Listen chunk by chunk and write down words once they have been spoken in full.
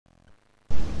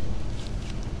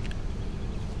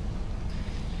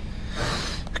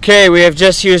Okay, we have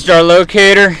just used our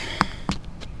locator.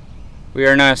 We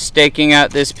are now staking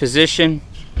out this position.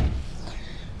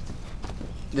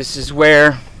 This is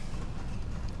where,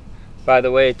 by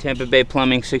the way, Tampa Bay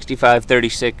Plumbing,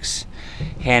 6536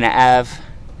 Hanna Ave.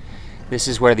 This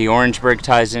is where the Orangeburg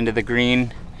ties into the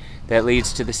green that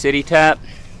leads to the city tap.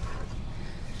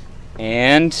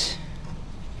 And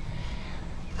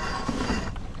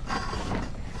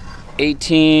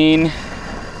 18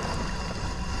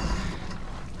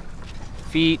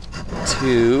 feet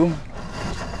to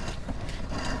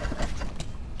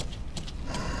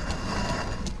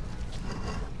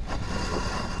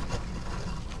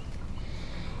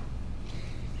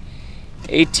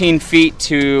 18 feet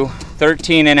to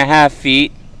 13.5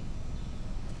 feet.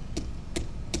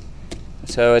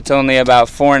 So it's only about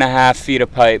 4.5 feet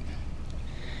of pipe.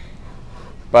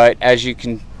 But as you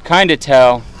can kind of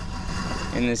tell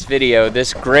in this video,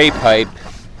 this gray pipe,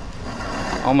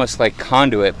 almost like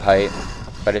conduit pipe,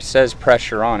 but it says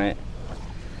pressure on it.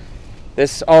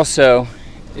 This also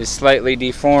is slightly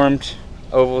deformed,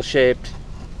 oval shaped.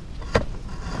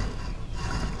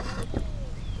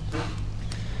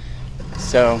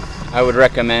 So I would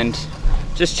recommend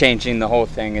just changing the whole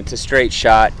thing. It's a straight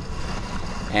shot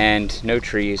and no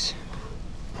trees.